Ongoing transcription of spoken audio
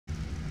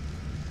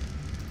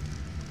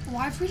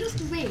Why have we just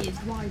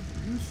raised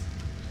wyverns?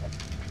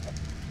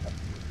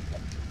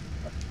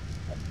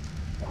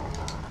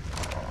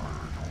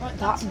 Like,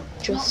 that's not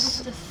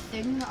just a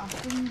thing that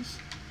happens.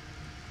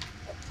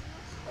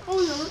 Oh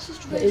no, let's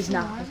just raise some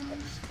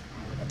wyverns.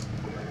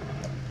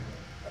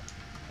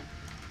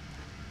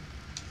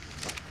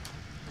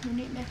 We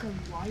need to make a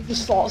wyvern.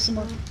 Just fought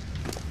someone.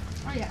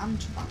 Oh yeah, and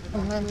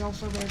pteranodons. We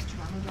also raised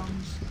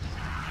pteranodons.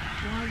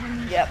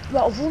 Wyverns. Yep,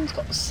 that other one's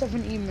got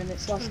 17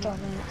 minutes left on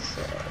it,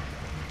 so...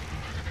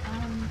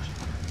 And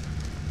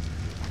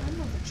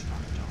another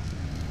pteranodon.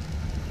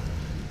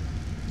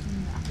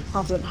 Nice.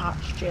 Haven't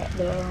hatched yet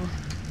though.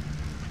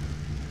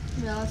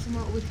 Yeah, that's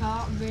what we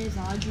can't raise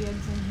RG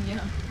eggs in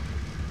here.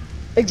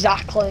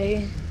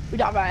 Exactly. We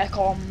don't have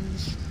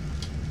aircons.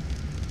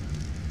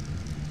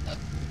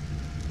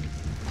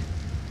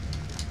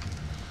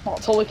 Not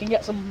until we can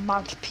get some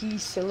mad pea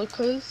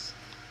silicas.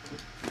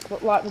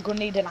 But like we're gonna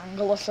need an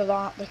angler for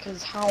that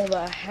because how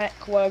the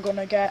heck we're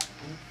gonna get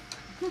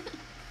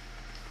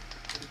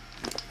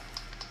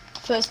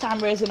first time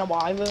raising a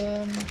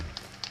wyvern.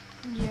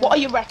 Yeah. What are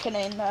you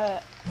reckoning?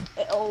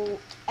 It'll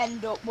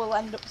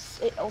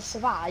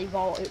survive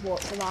or it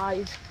won't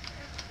survive?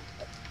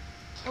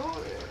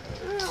 Oh,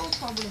 it'll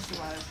probably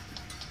survive.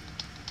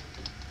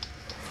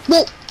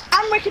 Well,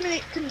 I'm reckoning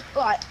it can,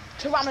 like,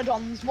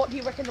 pteranodons, what do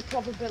you reckon the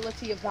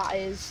probability of that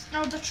is?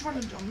 No, the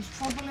pteranodons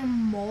probably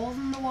more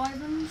than the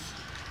wyverns.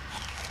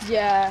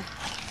 Yeah.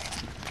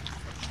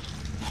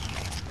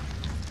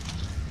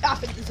 I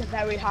think there's a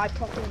very high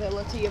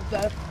probability of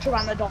the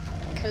pteranodon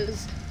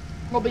because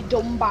we'll be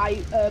done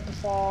by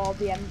before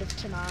the end of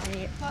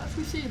tonight. But if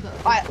we see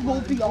that,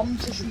 We'll be on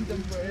to see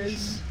them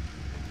raise.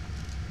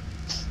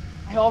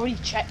 I already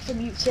checked for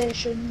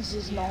mutations,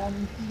 there's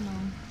none. No.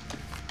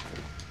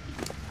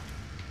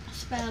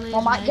 Spare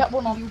I might get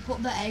one on. You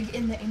put the egg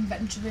in the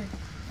inventory.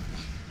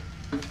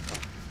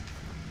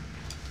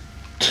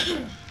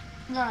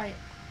 Right.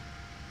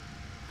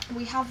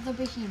 We have the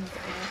behemoth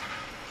here.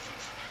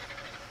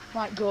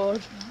 Right,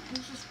 good.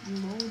 It's just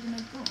loading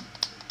a gun.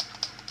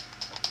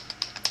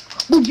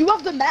 Well, you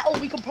have the metal.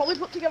 We could probably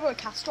put together a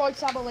castroid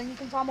saddle and you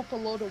can farm up a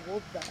load of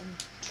wood then.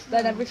 True.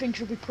 Then everything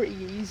should be pretty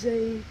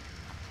easy.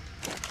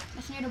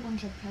 Just need a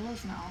bunch of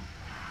pillars now.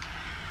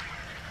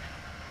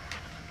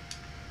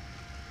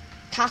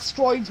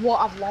 Castroids won't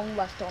have long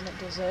left on it,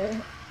 does it?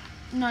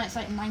 No, it's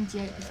like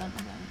 98% of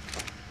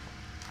it.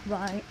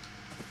 Right.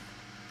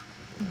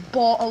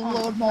 Bought a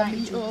load more 92%.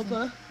 meat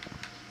over.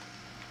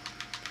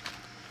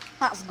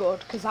 That's good,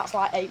 because that's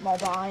like 8 more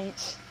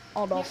bites.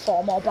 Or no,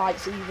 4 more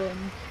bites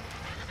even.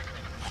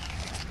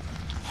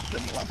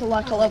 For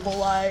like a level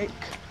like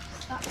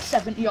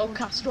 70 odd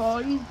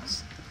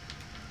castroids.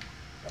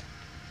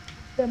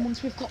 Then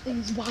once we've got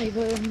these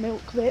wyvern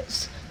milk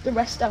bits, the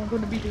rest I'm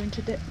going to be doing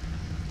today.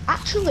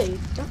 Actually,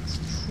 that's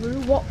true.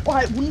 What,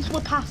 like, once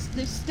we're past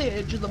this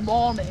stage of the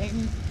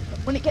morning,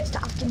 when it gets to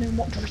afternoon,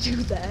 what do we do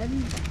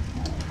then?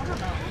 I don't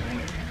know.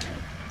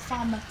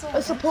 Farm metal. I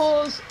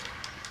suppose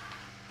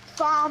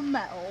farm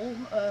metal,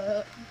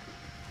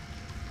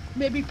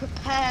 maybe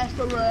prepare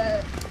for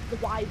the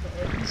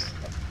wyverns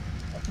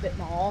a bit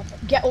more.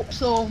 Get up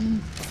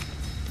some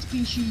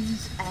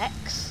species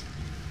X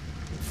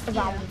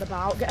around and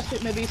about.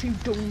 Get maybe a few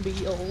dung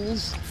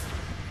beetles.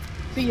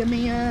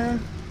 Theomia.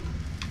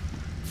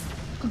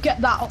 Could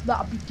get that up,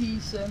 that'd be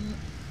decent.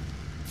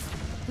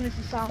 And if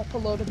we found up a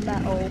load of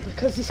metal,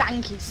 because this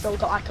Anki's still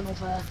got like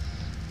another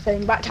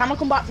thing. By the time I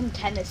come back from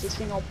tennis, this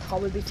thing will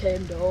probably be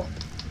tamed up.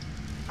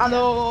 I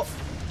know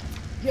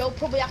he'll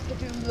probably have to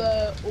do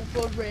the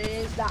other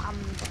raise that I'm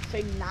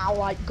thing now,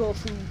 like go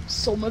through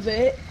some of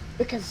it,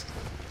 because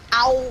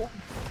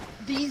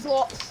these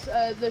lots,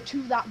 the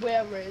 2 that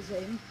we're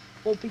raising,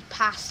 will be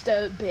past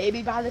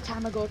baby by the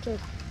time I go to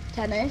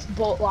tennis,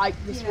 but like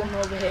this one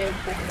over here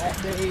will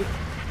not be.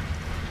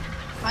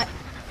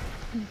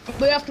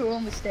 We have to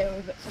only stay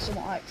with it for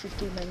something like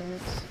 15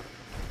 minutes.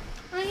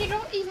 And you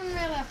don't even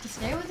really have to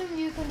stay with them,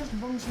 you can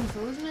just bung some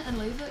food in it and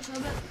leave it for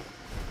a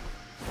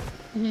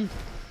bit.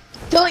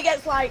 Till it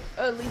gets like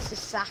at least a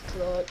sack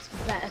though, it's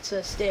better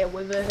to stay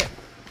with it.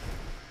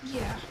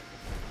 Yeah.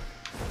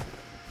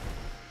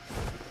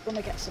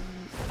 Gonna get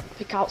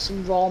pick out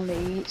some raw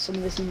meat, some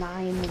of this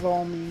 9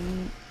 raw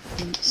meat,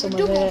 eat some of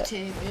double it.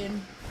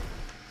 taping,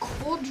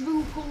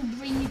 quadruple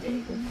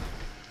breeding,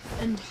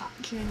 and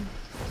hatching.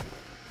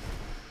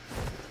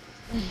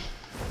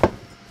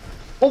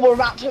 Well, we're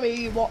about to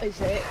be, what is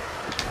it?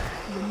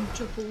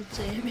 Quintuple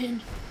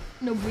taming.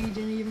 No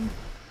breeding even.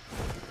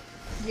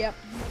 Yep.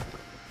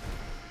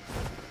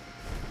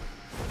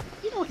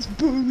 You know it's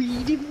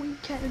breeding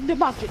weekend.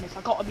 Imagine if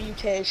I got a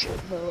mutation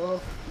though.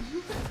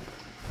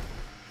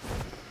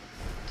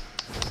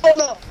 Oh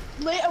no,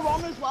 later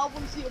on as well,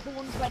 once the other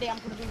one's ready, I'm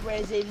going to be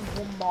raising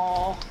one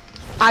more.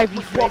 I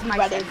rephrased my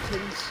ready.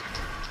 sentence.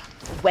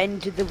 When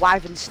do the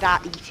wyverns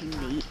start eating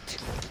meat?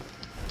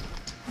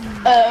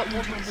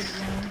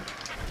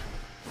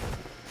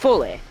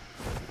 Fully?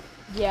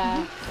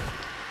 Yeah.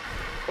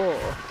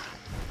 Oh.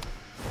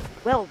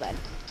 Well then.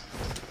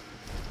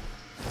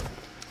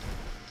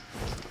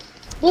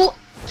 Well,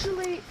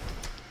 actually...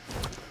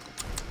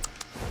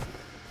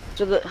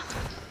 So that...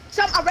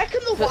 Sam, I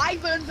reckon the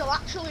Wyverns will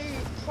actually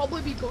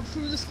probably be good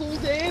through the school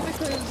day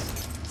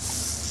because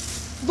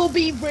they'll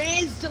be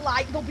raised to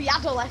like, they'll be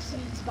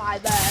adolescents by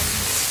then.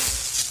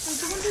 Can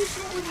someone do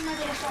something with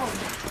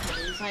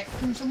Megalosaurus? Like,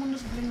 can someone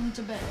just bring them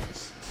to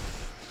base?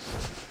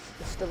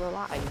 They're still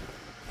alive.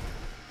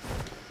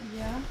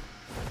 Yeah.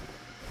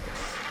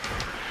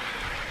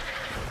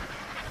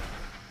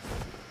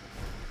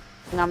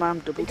 Now I'm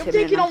double I'm timming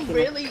taking and on knocking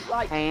really,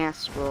 like...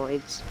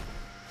 asteroids.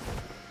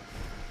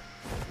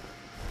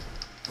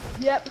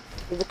 Yep.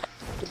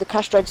 Did the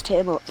castroids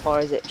tame up, or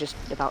is it just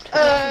about to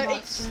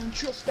It's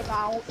just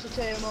about to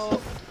tame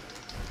up.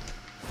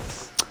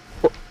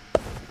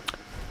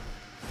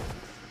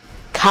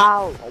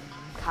 Carl,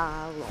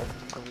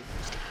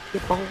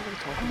 your ball.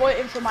 I'm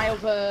waiting for my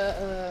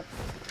other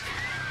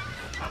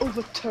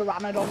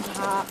pteranodon to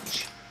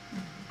hatch.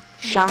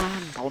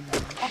 Shine on.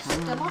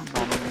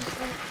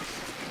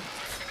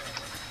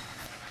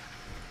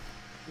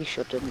 You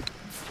shouldn't.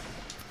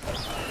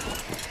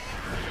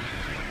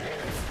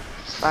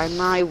 Find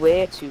my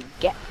way to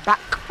get back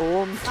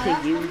home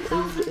to you.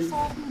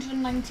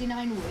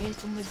 1,499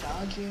 ways on the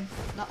Dargy.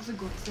 That's a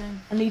good thing.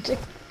 I need to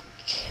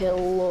kill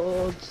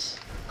loads.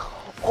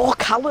 Oh,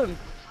 Callum!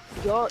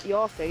 Your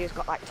thing has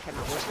got like 10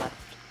 hours left.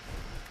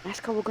 That's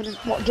how we're gonna...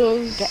 What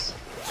does? Get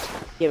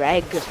your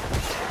egg.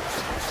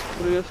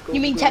 You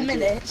mean 10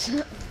 minutes?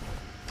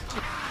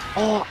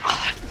 Oh,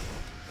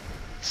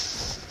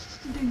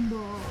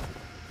 Dingo.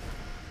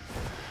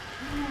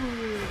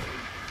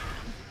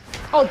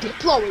 Oh,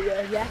 Diplo,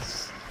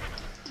 yes.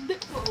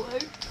 Diplo,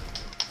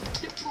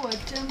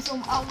 turn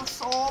some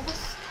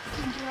Allosaurus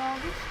into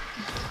ours.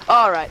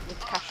 alright, the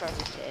castroid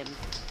is tamed.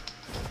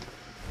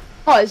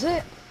 Oh, is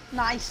it?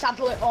 Nice,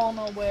 saddle it on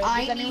or where?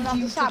 I Does anyone need have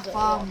you the to saddle or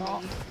farm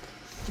not?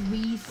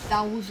 me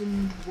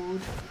 3,000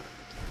 wood.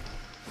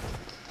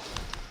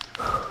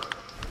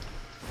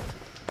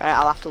 Right,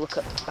 I'll have to look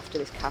at after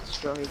this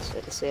castroids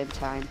at the same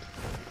time.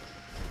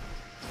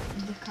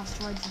 The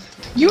castroids is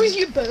taken. Use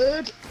your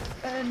bird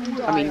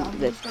and I mean, I'm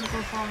the- just gonna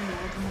go farm the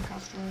wood on the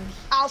castroids.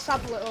 I'll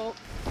saddle it up.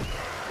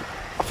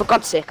 Oh, for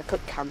God's sake, I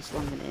could cancel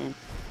on the name.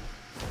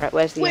 Right,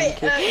 where's the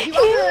Wait, Yankee? do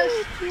you have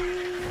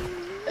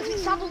is it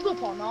saddled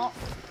up or not?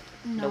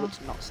 No, it's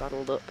not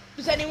saddled up.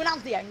 Does anyone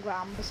have the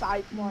engram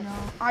besides one? No.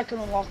 I can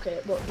unlock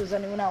it, but does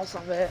anyone else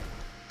have it?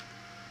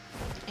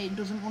 It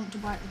doesn't want to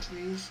bite the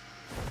trees.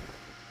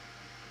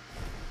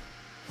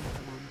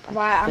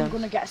 Right, I'm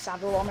gonna get a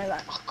saddle on it.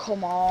 Like, oh,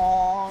 come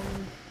on.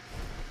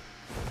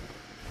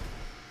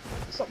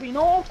 Stop being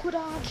awkward,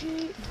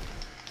 RG.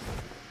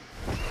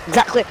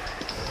 Exactly.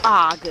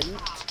 Argent.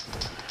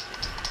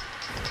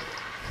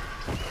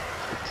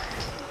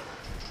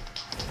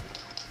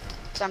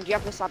 Sam, do you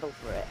have the saddle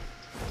for it?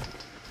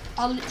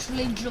 I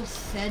literally just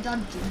said I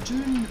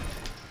didn't.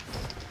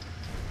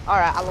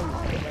 Alright, I'll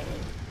unlock it then.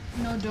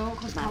 No, don't,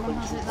 because Callum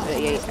has it. That's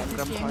 38 why it's engram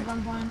 50 point.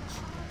 engram points.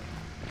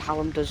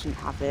 Callum doesn't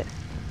have it.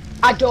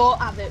 I don't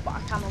have it, but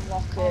I can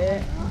unlock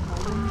it.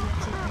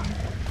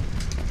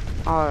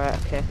 Alright,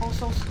 okay.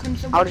 Also, can I'll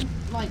someone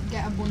just- like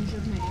get a bunch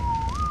of meat?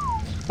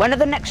 When are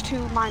the next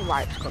 2 mind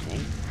wipes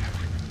coming?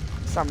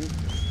 Sam,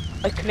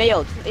 like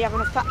Camille, do they have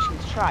enough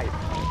factions to try?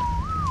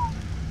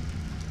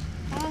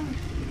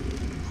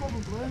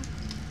 Probably.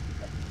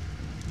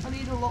 I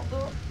need a lot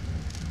though.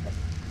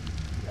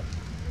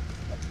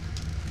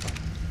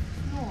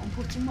 No, I'm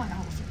putting my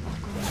outfit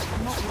back on.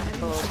 I'm not wearing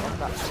Oh, it.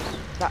 that's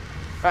that.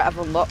 Right, I've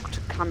unlocked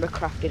can be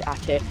crafted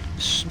at a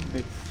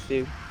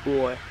smooth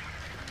boy.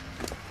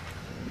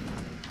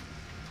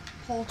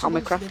 Portable Can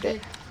we craft smithy.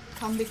 it?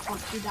 Can be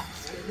crafted at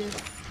smithy.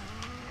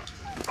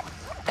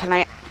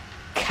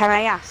 Can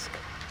I ask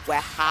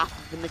where half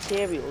of the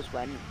materials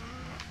went?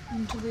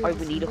 Into the Oh, other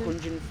we need smithy.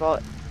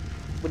 140.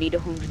 We need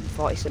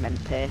 140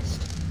 cement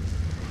paste.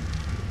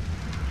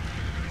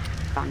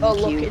 Thank Oh,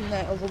 look you. in the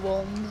other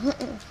one.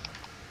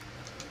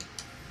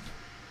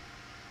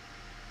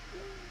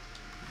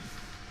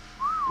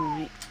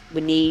 Right,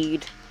 we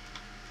need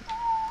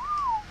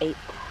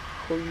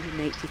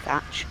 880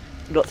 thatch.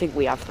 I don't think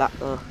we have that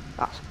though.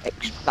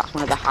 That's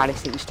one of the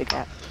hardest things to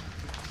get.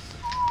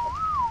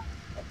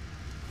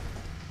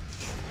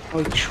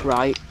 Oh,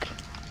 trike.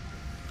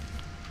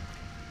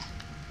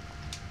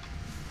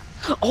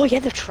 Oh yeah,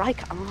 the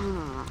trike.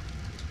 Ah.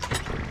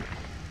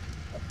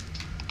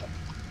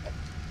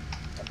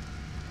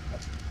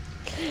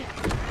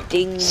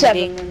 Ding,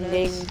 7 ding,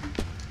 minutes. ding.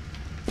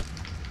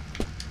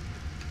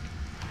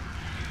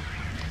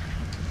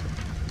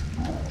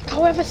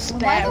 However, Why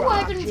spare the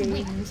Wyverns' RG.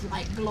 wings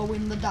like glow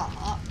in the dark?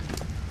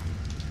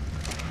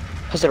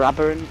 Because they're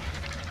aberrant.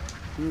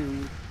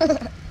 Hmm.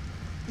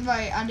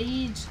 Right, I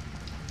need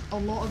a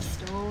lot of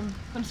stone.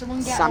 Can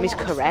someone get Sam a is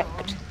lot of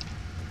correct. stone?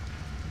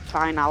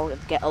 Fine, I'll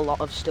get a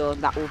lot of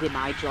stone. That will be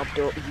my job,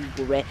 don't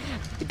you worry.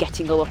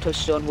 Getting a lot of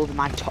stone will be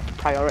my top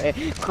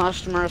priority.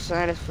 Customer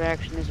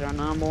satisfaction is our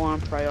number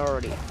 1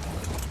 priority.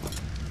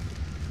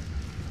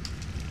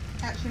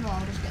 Actually, no,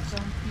 I'll just get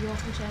some. You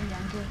have to turn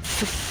Yankee.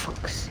 For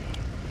fuck's sake.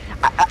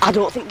 I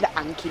don't think that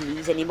Anki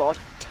needs any more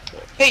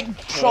It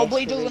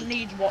probably doesn't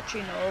need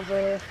watching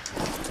over.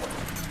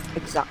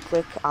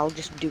 Exactly. I'll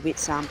just do it,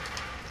 Sam.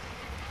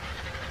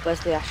 Where's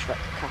the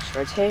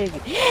asteroids? Hey,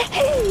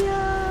 hey,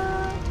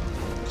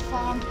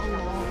 Found a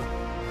lot.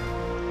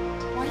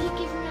 Why are you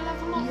giving me a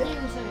level up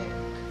music?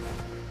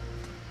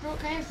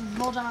 Okay, if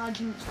Mod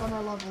Argent's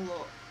gonna level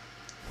up.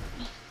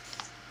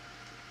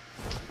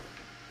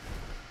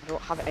 I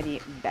don't have any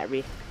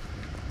berry.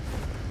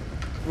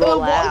 Well, Roll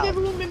what out. have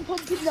everyone been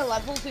pumping the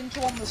levels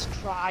into on the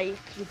strike?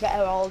 You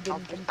better all been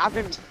pumping. I've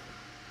been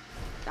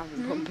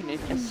pumping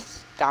in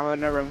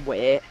stamina and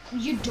weight.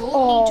 You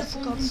don't need to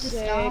pump into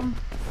sake. stam.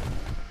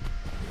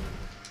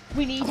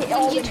 We need it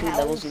all in 2 health.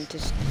 levels into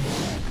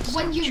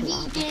When you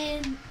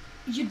regain,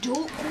 you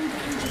don't pump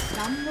it into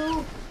stam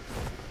though.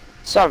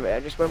 Sorry, I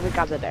just when we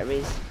gather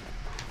berries.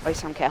 Wait,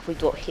 Sam, careful,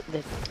 don't hit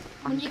the.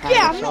 When you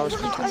Yeah, I'm get not- berries,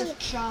 we're not- because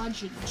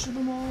charge into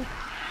them all.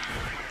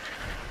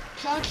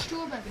 Charge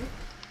strawberry,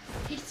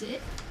 hit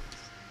it.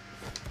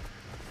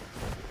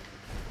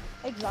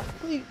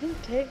 Exactly, it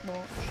didn't take much.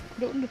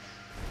 Don't,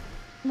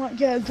 like,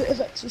 yeah, a bit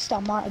of extra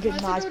stam might have been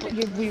nice, but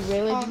we really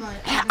didn't.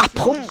 Alright, I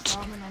pumped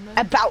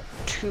about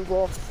 2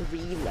 or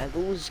 3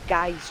 levels,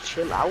 guys.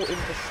 Chill out in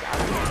the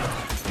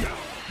stam.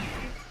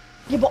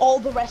 Yeah, but all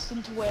the rest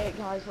into weight,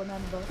 guys,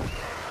 remember.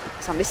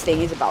 Sam, this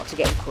thing is about to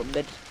get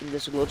encumbered, and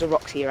there's loads of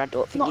rocks here. I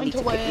don't think Not you need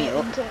into to pick me weight,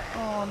 up. into...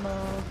 Oh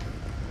no.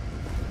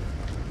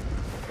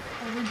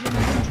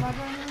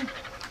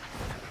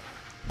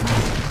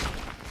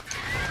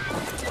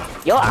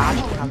 Your arch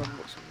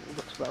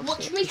looks well.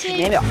 Watch set. me You should take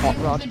name it a hot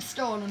rod. 200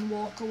 stone and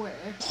walk away.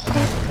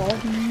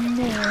 God,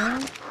 no.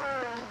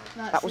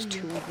 That was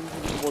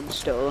 201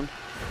 stone.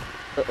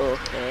 But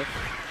okay.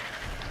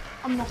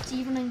 I'm not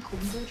even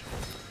encumbered.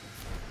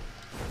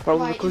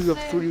 Probably Right, because you is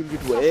have the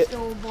 300 weight.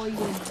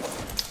 Asteroid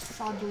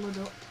saddle it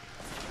up.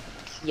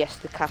 Yes,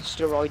 the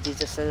asteroid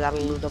is a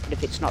saddle up, and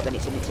if it's not, then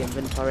it's in its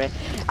inventory.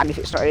 And if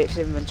it's not in its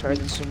inventory,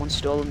 then someone's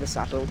stolen the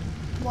saddle.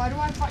 Why do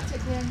I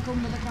practically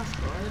encumber the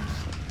asteroids?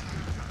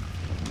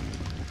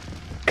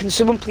 Can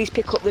someone please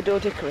pick up the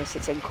Doedicurus?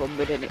 It's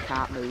encumbered and it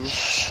can't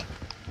move.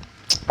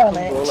 On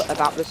Can roll it. at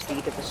about the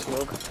speed of a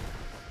slug.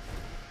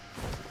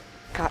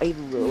 Can't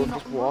even roll, I'm not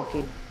just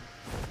walking.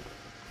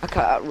 I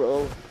can't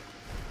roll.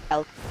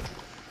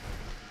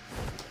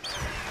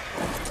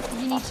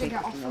 You need to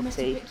get off from it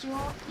to LT. pick you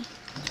up.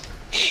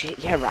 Shit,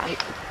 yeah, right.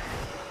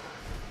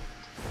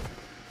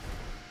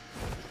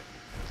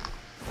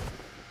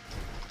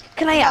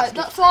 Can I ask? Right,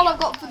 that's all I've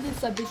got for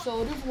this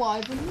episode of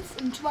Wyverns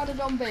and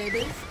pteranodon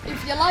babies.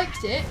 If you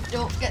liked it,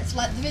 don't forget to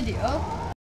like the video.